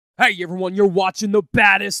Hey everyone, you're watching the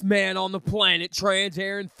baddest man on the planet, Trans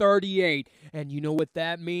Aaron 38. And you know what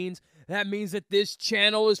that means? That means that this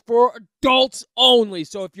channel is for adults only.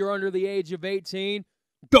 So if you're under the age of 18,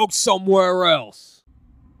 go somewhere else.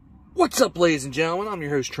 What's up, ladies and gentlemen? I'm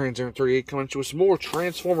your host, Trans Aaron 38, coming to you with some more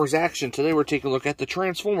Transformers action. Today we're taking a look at the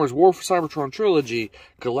Transformers War for Cybertron Trilogy,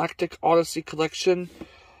 Galactic Odyssey Collection,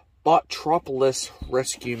 Botropolis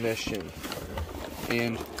Rescue Mission.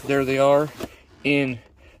 And there they are in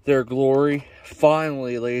their glory.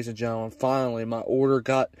 Finally, ladies and gentlemen, finally, my order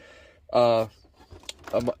got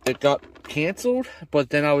it got canceled, but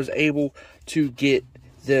then I was able to get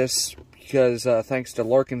this because thanks to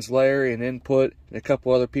Larkin's Lair and input and a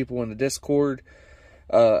couple other people in the Discord,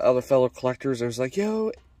 other fellow collectors, I was like,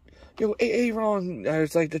 yo, Aaron, I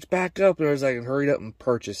was like, it's back up, and I was like, hurried up and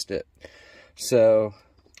purchased it. So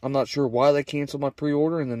I'm not sure why they canceled my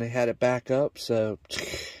pre-order, and then they had it back up. So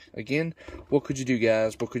again, what could you do,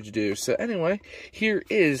 guys? What could you do? So anyway, here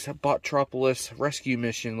is Botropolis Rescue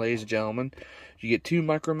Mission, ladies and gentlemen. You get 2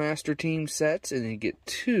 Micromaster team sets, and then you get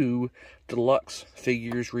 2 deluxe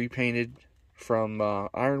figures repainted from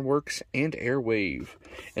Ironworks and Airwave.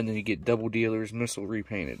 And then you get Double Dealer's Missile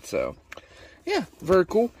repainted. So, yeah, very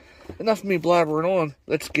cool. Enough of me blabbering on.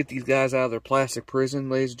 Let's get these guys out of their plastic prison,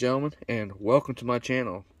 ladies and gentlemen, and welcome to my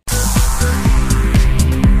channel.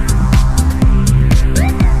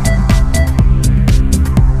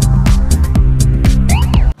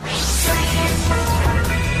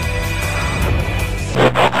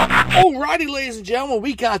 Alrighty, ladies and gentlemen,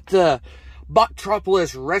 we got the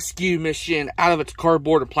Botropolis Rescue Mission out of its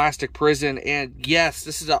cardboard and plastic prison, and yes,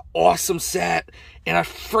 this is an awesome set, and I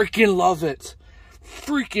freaking love it.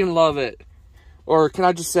 Freaking love it. Or can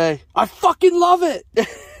I just say, I fucking love it.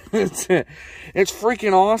 It's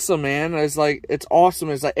freaking awesome, man. It's like, it's awesome.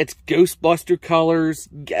 It's like, it's Ghostbuster colors.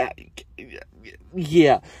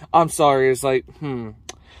 Yeah, I'm sorry. It's like,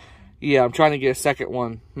 yeah, I'm trying to get a second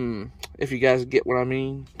one. If you guys get what I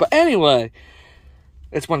mean. But anyway,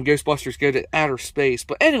 it's when Ghostbusters go to outer space.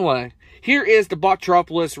 But anyway, here is the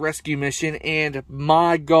Botropolis Rescue Mission, and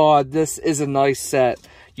my god, this is a nice set.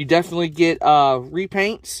 You definitely get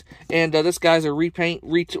repaints, and this guy's a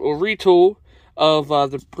retool of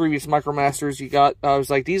the previous Micromasters you got. I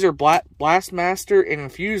was like, these are Blastmaster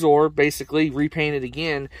and Infusor, basically repainted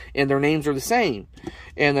again, and their names are the same.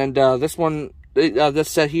 And then this one,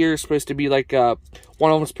 this set here is supposed to be like, one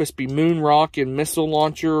of them is supposed to be Moonrock and Missile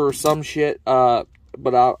Launcher or some shit, but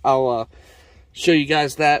I'll show you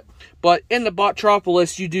guys that. But in the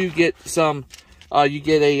Botropolis, you do get some, you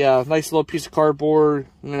get a nice little piece of cardboard,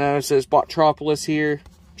 you know, it says Botropolis here,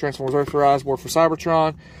 Transformers Earthrise, War for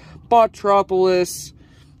Cybertron, Botropolis,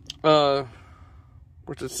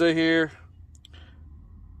 what's it say here?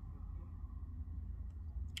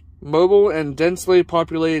 Mobile and densely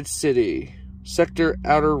populated city. Sector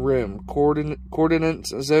Outer Rim.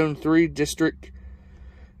 Coordinates Zone 3 District.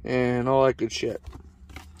 And all that good shit.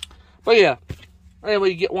 But yeah. Anyway,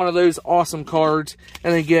 you get one of those awesome cards.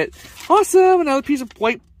 And then you get, awesome, another piece of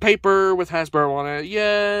white paper with Hasbro on it.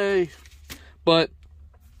 Yay! But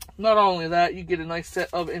not only that, you get a nice set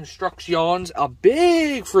of instructions. A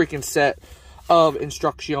big freaking set of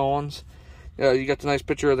instructions. You got the nice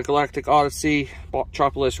picture of the Galactic Odyssey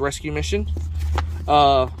Botropolis Rescue Mission.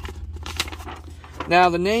 Now,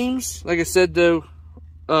 the names, like I said, though,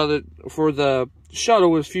 for the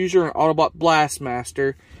shuttle was Fuser and Autobot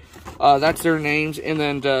Blastmaster. That's their names. And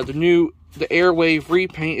then the Airwave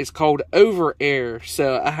repaint is called Over Air.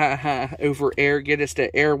 So, Over Air, get us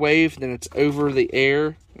to Airwave, then it's Over the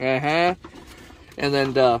Air. And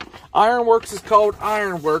then Ironworks is called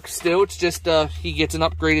Ironworks still. It's just he gets an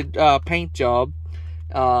upgraded paint job.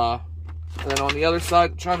 And then on the other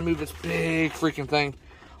side, I'm trying to move this big freaking thing.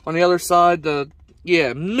 On the other side,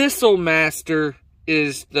 Missile Master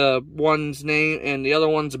is the one's name, and the other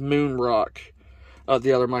one's Moonrock,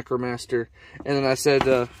 the other Micromaster. And then I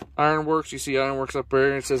said Ironworks. You see Ironworks up there,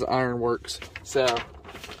 and it says Ironworks. So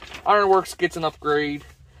Ironworks gets an upgrade,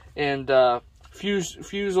 and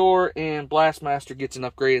Fusor and Blastmaster gets an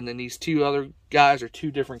upgrade, and then these 2 other guys are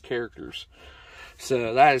 2 different characters.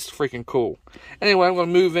 So that is freaking cool. Anyway, I'm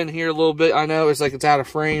going to move in here a little bit. I know it's like it's out of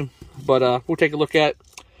frame, but we'll take a look at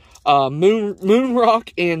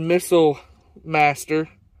Moonrock and Missile Master.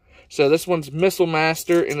 So this one's Missile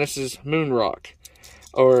Master, and this is Moonrock,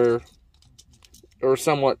 or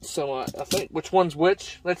somewhat. I think which one's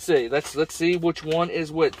which. Let's see. Let's see which one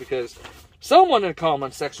is which, because someone in the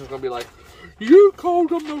comment section is gonna be like, "You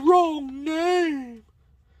called them the wrong name."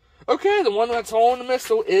 Okay, the one that's holding the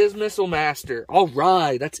missile is Missile Master. All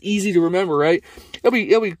right, that's easy to remember, right? It'll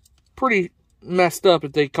be pretty messed up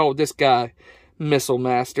if they called this guy Missile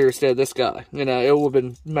Master instead of this guy. You know, it would have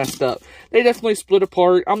been messed up. They definitely split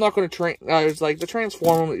apart. I'm not going to it's like the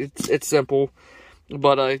transform them. It's simple,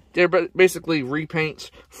 but they're basically repaints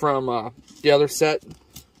from the other set.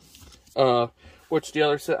 Which the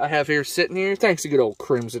other set I have here sitting here. Thanks to good old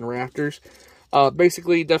Crimson Raptors.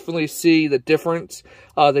 Basically, definitely see the difference.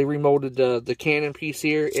 They remolded the cannon piece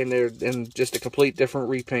here, and they're in just a complete different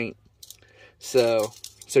repaint. So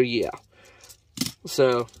yeah.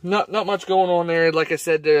 So, not much going on there. Like I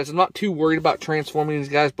said, I'm not too worried about transforming these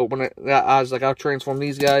guys, but when I was like, I'll transform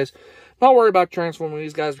these guys. Not worried about transforming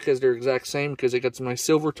these guys because they're exact same, because they got some nice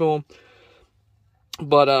silver to them.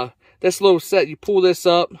 But, this little set, you pull this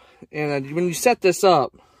up, and when you set this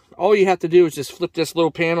up, all you have to do is just flip this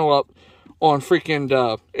little panel up on freaking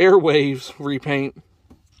Airwaves repaint.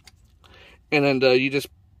 And then you just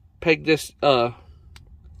peg this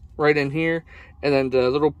right in here, and then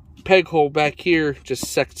the little peg hole back here just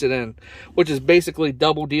sets it in, which is basically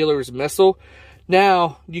Double Dealer's Missile.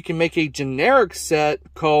 Now you can make a generic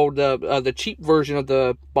set called the cheap version of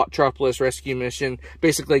the Botropolis Rescue Mission.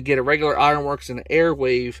 Basically get a regular Ironworks and an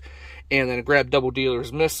Airwave, and then grab Double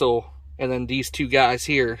Dealer's Missile, and then these two guys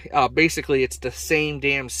here. Basically it's the same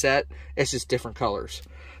damn set, it's just different colors.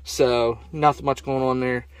 So nothing much going on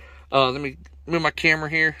there. Let me move my camera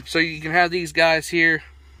here. So you can have these guys here,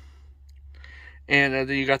 and then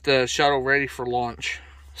you got the shuttle ready for launch.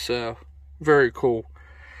 So, very cool.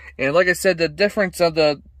 And like I said, the difference of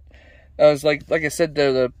the, like I said,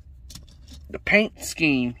 the paint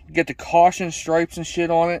scheme, you get the caution stripes and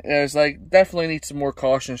shit on it. And it's like, definitely needs some more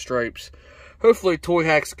caution stripes. Hopefully Toy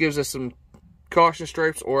Hacks gives us some caution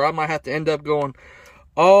stripes, or I might have to end up going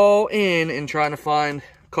all in and trying to find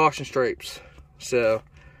caution stripes. So,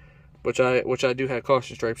 which I do have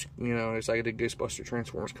caution stripes, you know, it's like I did Ghostbuster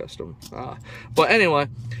Transformers Custom. But anyway,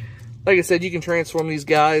 like I said, you can transform these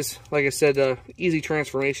guys. Like I said, easy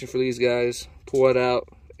transformation for these guys. Pull it out,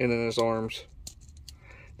 and then his arms.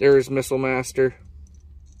 There is Missile Master.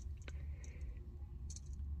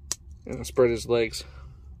 And I'll spread his legs.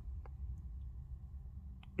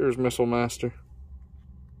 There's Missile Master.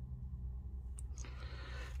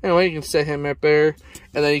 Anyway, you can set him up there,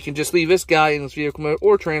 and then you can just leave this guy in this vehicle mode,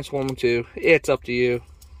 or transform him too. It's up to you.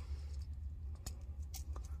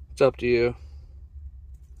 It's up to you.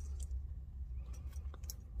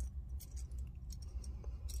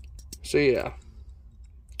 So yeah.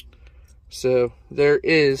 So there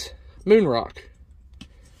is Moonrock.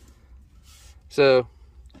 So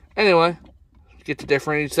anyway, get the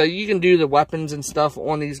different. So you can do the weapons and stuff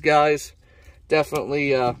on these guys.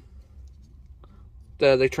 Definitely.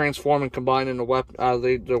 They transform and combine into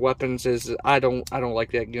the weapons. I don't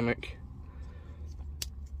like that gimmick.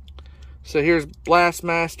 So here's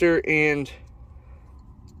Blastmaster and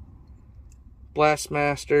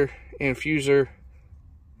Fuser.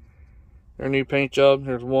 Their new paint job.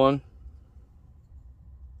 There's one.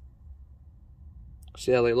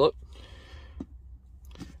 See how they look.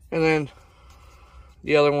 And then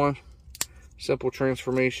the other one. Simple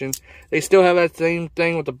transformation. They still have that same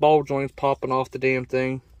thing with the ball joints popping off the damn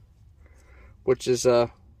thing, which is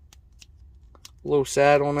a little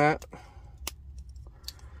sad on that.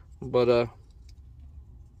 But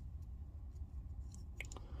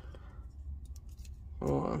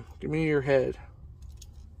hold on, give me your head.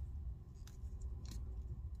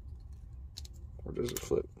 Or does it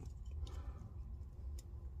flip?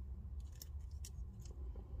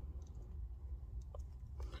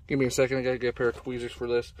 Give me a second, I gotta get a pair of tweezers for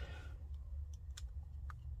this.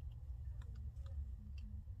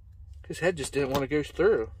 His head just didn't want to go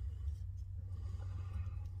through.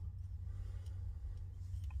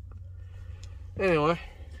 Anyway,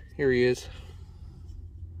 here he is.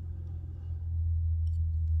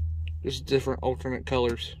 Just different alternate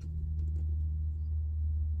colors.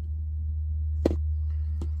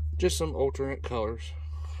 Just some alternate colors.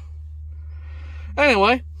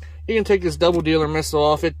 Anyway, you can take this Double Dealer Missile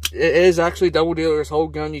off. It is actually Double Dealer's whole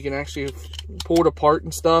gun. You can actually pull it apart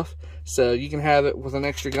and stuff. So you can have it with an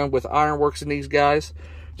extra gun with Ironworks in these guys.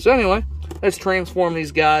 So anyway, let's transform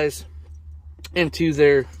these guys into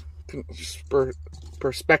their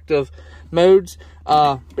perspective modes.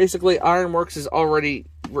 Basically, Ironworks is already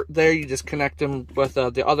there. You just connect them with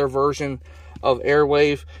the other version of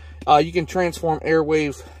Airwave. You can transform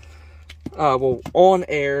Airwave on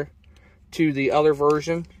air to the other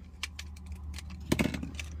version.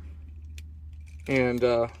 And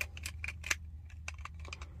there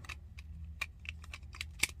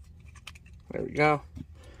we go.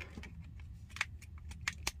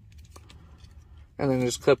 And then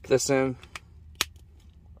just clip this in.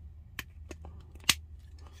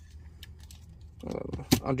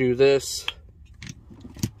 I'll do this.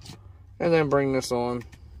 And then bring this on.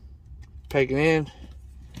 Peg it in.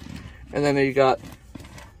 And then you got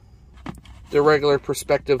the regular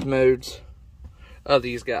perspective modes of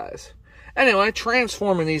these guys. Anyway,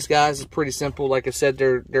 transforming these guys is pretty simple. Like I said,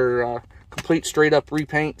 they're complete straight up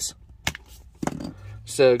repaints.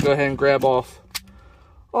 So go ahead and grab off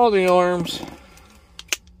all the arms.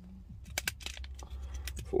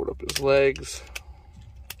 Fold up his legs.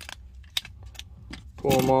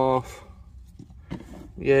 Pull them off.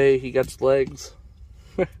 Yay, he got his legs.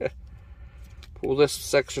 Pull this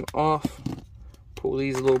section off. Pull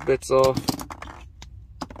these little bits off.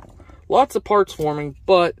 Lots of parts forming,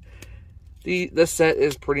 but the set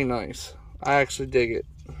is pretty nice. I actually dig it.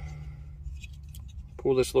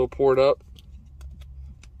 Pull this little port up.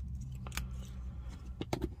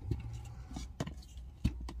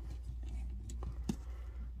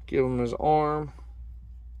 Give him his arm.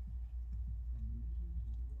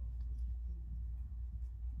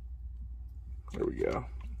 There we go.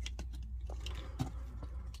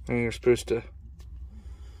 And you're supposed to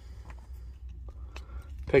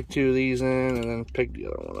peg two of these in and then peg the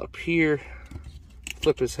other one up here.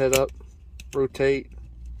 Flip his head up. Rotate.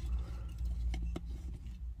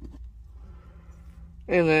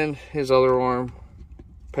 And then his other arm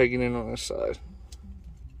pegging in on this side.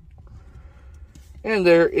 And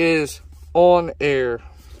there is On Air.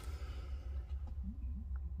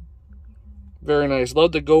 Very nice.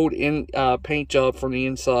 Love the gold paint job from the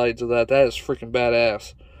insides of that. That is freaking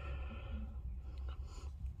badass.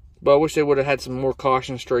 But I wish they would have had some more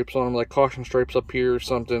caution stripes on them, like caution stripes up here or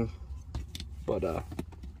something. But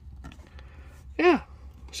yeah.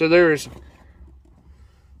 So there's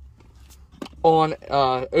On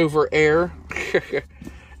Over Air.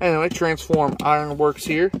 Anyway, Transform Ironworks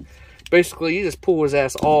here. Basically, you just pull his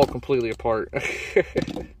ass all completely apart.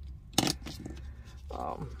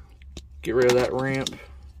 Get rid of that ramp.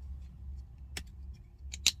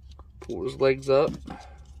 Pull his legs up.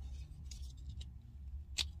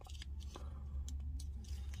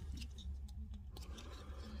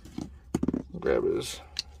 Grab his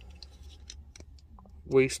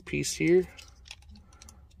waist piece here.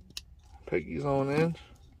 Peg these on in.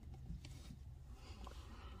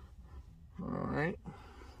 Alright.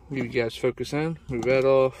 Give you guys focus in. Move that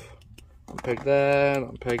off. Unpeg that.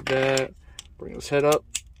 Unpeg that. Bring his head up.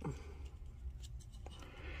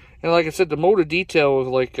 And like I said, the molded detail with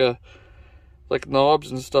like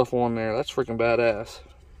knobs and stuff on there. That's freaking badass.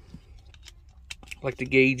 Like the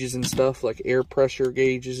gauges and stuff, like air pressure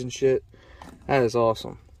gauges and shit. That is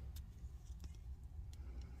awesome.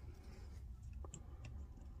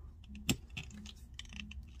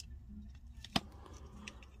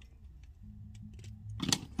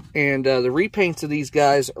 And the repaints of these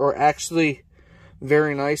guys are actually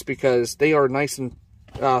very nice because they are nice and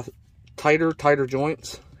tighter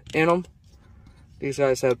joints in them. These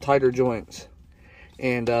guys have tighter joints.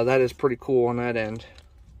 And that is pretty cool on that end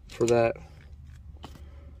for that.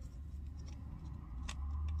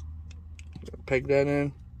 Peg that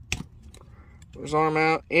in. Put his arm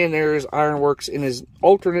out. And there's Ironworks in his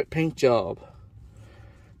alternate paint job.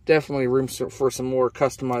 Definitely room for some more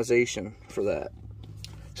customization for that.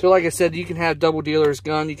 So like I said, you can have double dealer's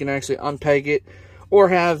gun. You can actually unpeg it. Or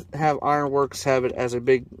have Ironworks have it as a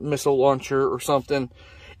big missile launcher or something.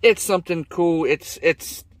 It's something cool. It's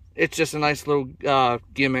just a nice little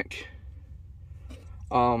gimmick.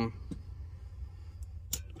 So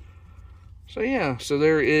yeah, so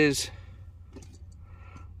there is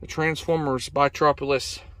the Transformers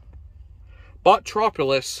Botropolis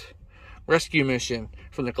rescue mission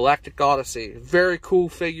from the Galactic Odyssey. Very cool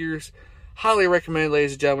figures. Highly recommend,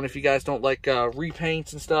 ladies and gentlemen, if you guys don't like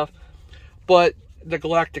repaints and stuff. But the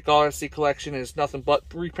Galactic Odyssey collection is nothing but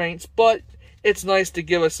repaints. But it's nice to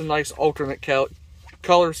give us some nice alternate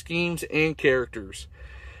color schemes and characters.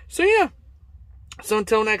 So yeah. So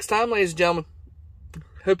until next time, ladies and gentlemen.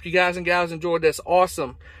 Hope you guys and gals enjoyed this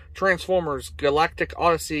awesome Transformers Galactic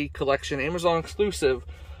Odyssey collection, Amazon exclusive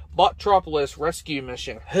Botropolis rescue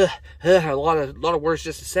mission. A lot of words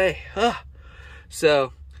just to say.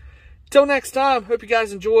 So till next time, hope you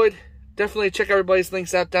guys enjoyed. Definitely check everybody's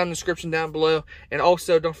links out down in the description down below. And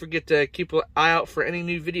also, don't forget to keep an eye out for any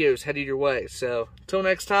new videos headed your way. So, till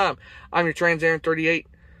next time, I'm your TransAaron38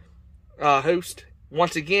 host.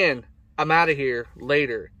 Once again, I'm out of here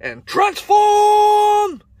later. And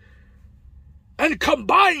transform! And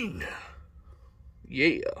combine!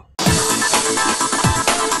 Yeah.